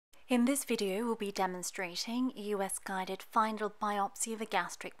In this video, we'll be demonstrating EUS-guided final biopsy of a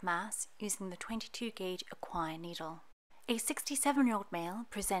gastric mass using the 22-gauge Acquire needle. A 67-year-old male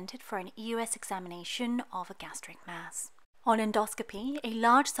presented for an EUS examination of a gastric mass. On endoscopy, a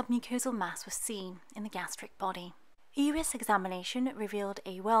large submucosal mass was seen in the gastric body. EUS examination revealed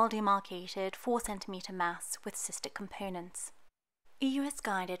a well-demarcated 4 cm mass with cystic components.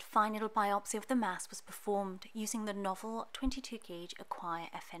 EUS-guided final biopsy of the mass was performed using the novel 22-gauge Acquire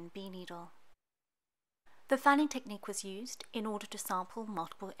FNB needle. The fanning technique was used in order to sample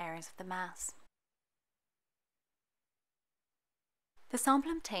multiple areas of the mass. The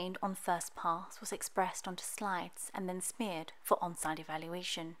sample obtained on first pass was expressed onto slides and then smeared for on-site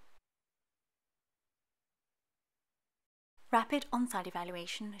evaluation. Rapid on-site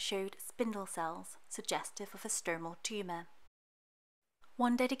evaluation showed spindle cells suggestive of a stromal tumour.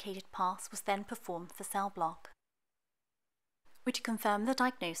 One dedicated pass was then performed for cell block, which confirmed the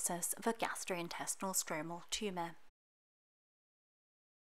diagnosis of a gastrointestinal stromal tumour.